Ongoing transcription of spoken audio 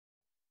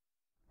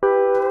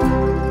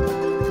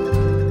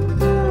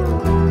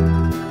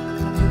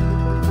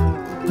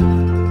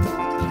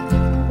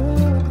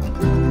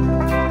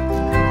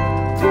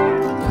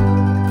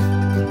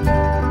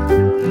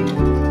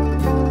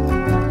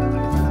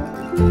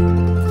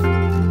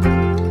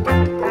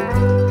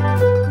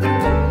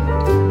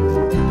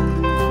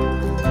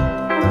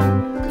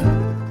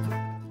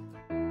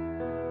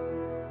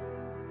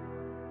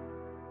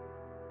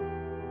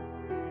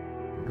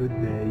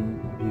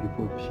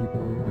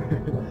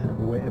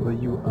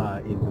are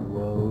in the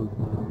world.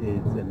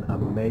 It's an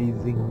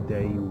amazing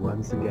day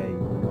once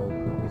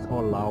again. It's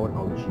all loud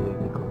out here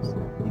because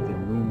it's a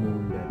new moon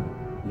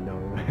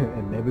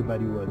and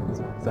everybody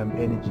wants some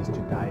energies to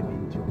dive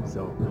into.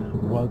 So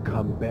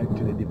welcome back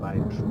to the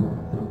Divine Truth,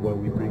 where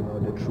we bring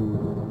out the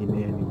truth in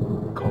any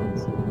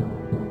concept.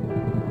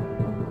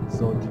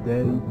 So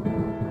today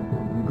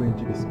we're going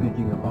to be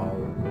speaking about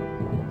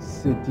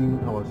setting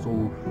our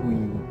soul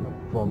free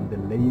from the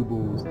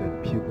labels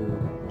that people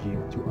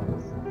give to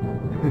us.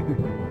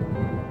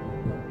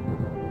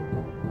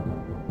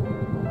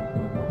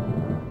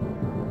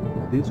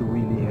 This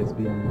really has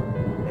been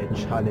a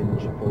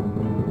challenge for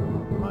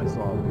me,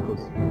 myself,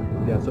 because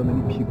there are so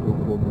many people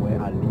from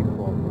where I live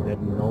from that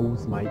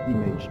knows my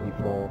image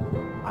before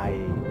I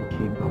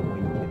became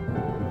awakened,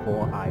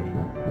 before I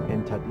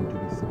entered into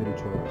the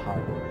spiritual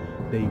path.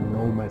 They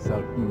know my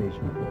self-image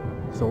before.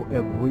 So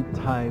every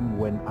time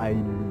when I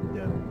meet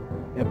them,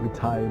 every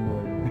time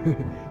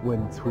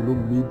when Tulu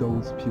meet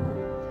those people,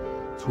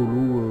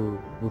 Tulu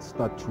will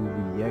start to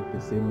react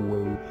the same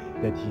way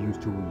that he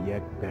used to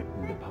react back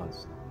in the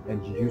past.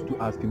 And he used to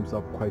ask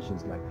himself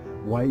questions like,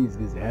 why is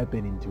this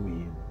happening to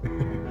him?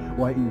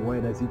 why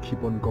does he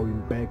keep on going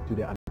back to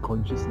the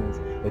unconsciousness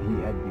that he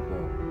had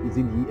before?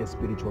 Isn't he a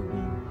spiritual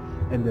being?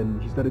 And then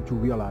he started to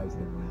realize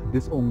that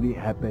this only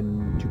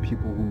happened to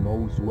people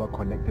who are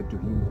connected to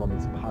him from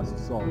his past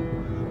self.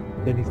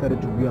 Then he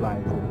started to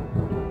realize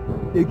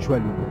that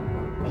actually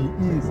he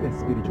is a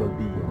spiritual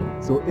being.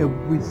 So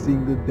every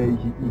single day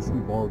he is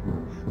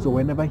evolving. So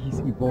whenever he's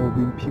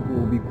evolving, people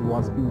will be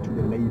grasping to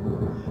the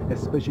label,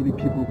 especially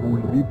people who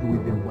lived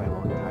with him for a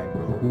long time,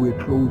 who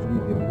were close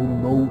with him, who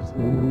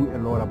knew a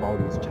lot about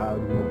his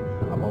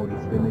childhood, about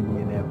his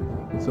family and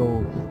everything.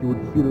 So he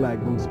would feel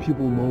like those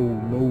people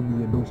know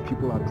me and those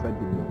people are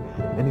threatening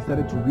me. And he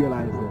started to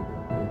realize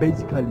that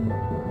basically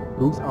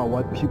those are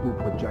what people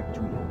project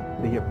to him.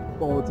 They have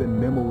thoughts and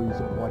memories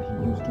of what he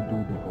used to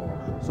do before.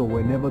 So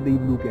whenever they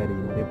look at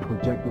him, they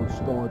project those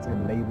thoughts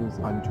and labels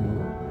onto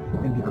him.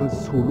 And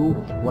because Solo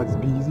was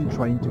busy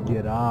trying to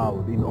get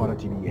out in order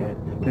to be heard,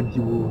 then he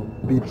will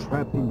be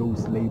trapped in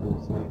those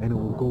labels and he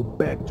will go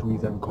back to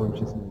his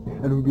unconsciousness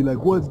and will be like,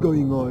 what's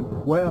going on?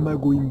 Why am I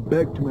going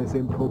back to my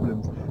same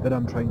problems that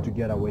I'm trying to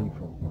get away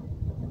from?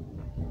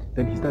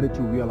 Then he started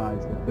to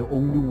realize that the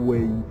only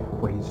way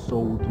for his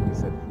soul to be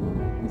set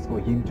free is for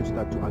him to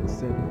start to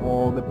accept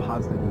all the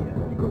past that he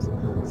had. Because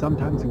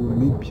sometimes he will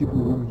meet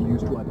people whom he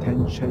used to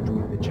attend church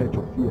with, the church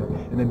of fear,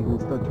 and then he will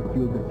start to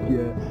feel the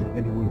fear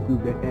and he will feel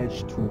the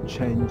urge to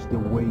change the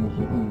way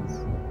he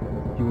is.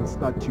 He will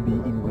start to be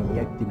in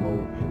reactive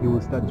mode. He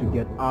will start to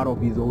get out of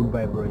his own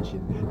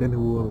vibration. Then he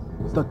will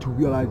start to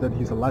realize that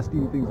he's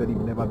lasting things that he's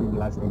never been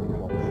lasting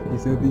before.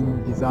 He's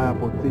having desire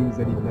for things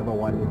that he never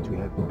wanted to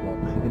have before.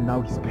 And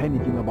now he's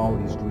panicking about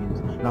his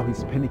dreams. Now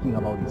he's panicking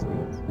about his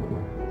things.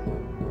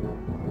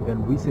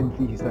 Then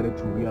recently he started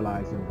to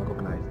realize and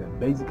recognize that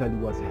basically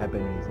what's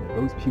happening is that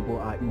those people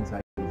are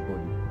inside his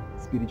body.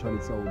 Spiritually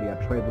so, they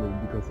are traveling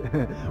because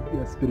we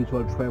are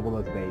spiritual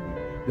travelers, baby.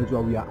 That's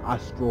why we are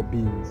astral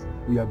beings.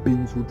 We are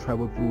beings who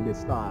travel through the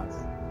stars.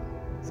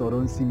 So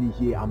don't see me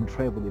here, I'm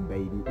traveling,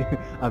 baby.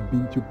 I've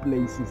been to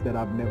places that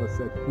I've never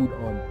set foot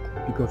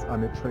on because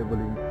I'm a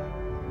traveling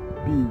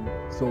being.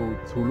 So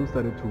Tulu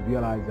started to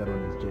realize that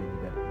on his journey,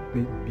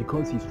 that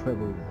because he's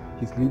traveling,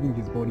 he's leaving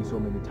his body so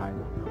many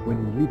times.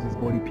 When he leaves his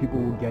body, people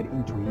will get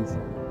into his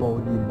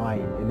body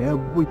mind, and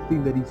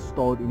everything that is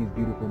stored in his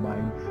beautiful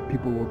mind,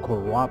 people will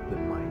corrupt that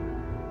mind.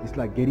 It's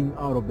like getting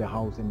out of the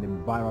house and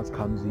then virus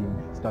comes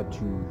in, start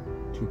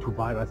to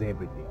virus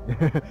everything,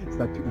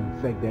 start to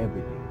infect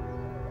everything.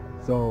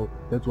 So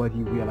that's what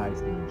he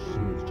realized in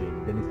his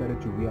journey. Then he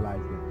started to realize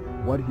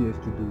that what he has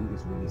to do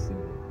is really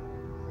simple.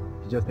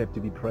 He just have to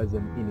be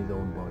present in his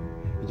own body.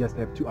 He just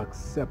have to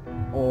accept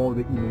all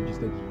the images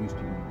that he used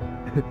to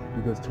be.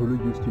 Because Tulu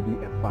used to be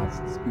a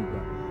fast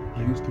speaker.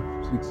 He used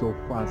to speak so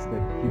fast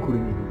that he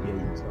couldn't even hear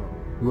himself.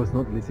 He was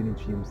not listening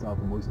to himself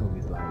most of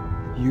his life.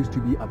 He used to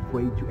be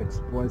afraid to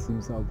express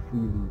himself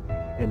freely.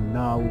 And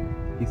now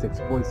he's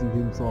expressing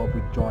himself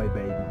with joy,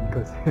 baby,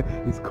 because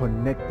he's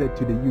connected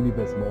to the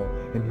universe more.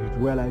 And he's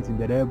realizing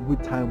that every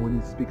time when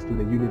he speaks to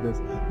the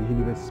universe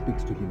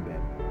speaks to him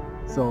back.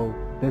 So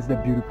that's the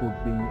beautiful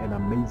thing, an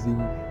amazing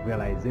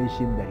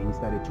realization that he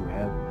started to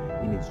have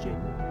in his journey.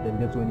 Then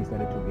that's when he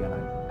started to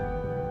realize,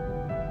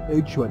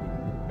 actually,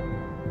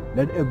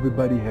 let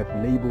everybody have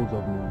labels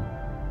of me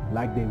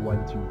like they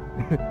want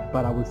to,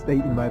 but I will stay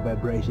in my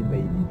vibration,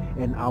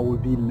 baby, and I will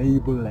be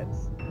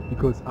labelless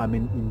because I'm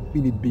an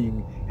infinite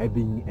being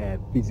having a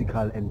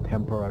physical and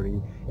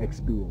temporary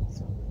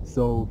experience.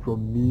 So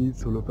from me,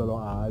 Solofelo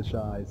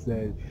Ahasha, I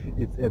say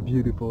it's a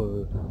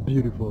beautiful,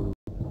 beautiful,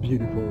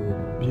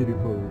 beautiful,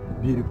 beautiful,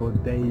 beautiful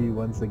day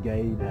once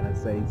again, and I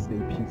say stay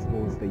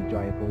peaceful, stay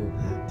joyful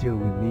till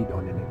we meet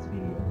on the next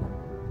video.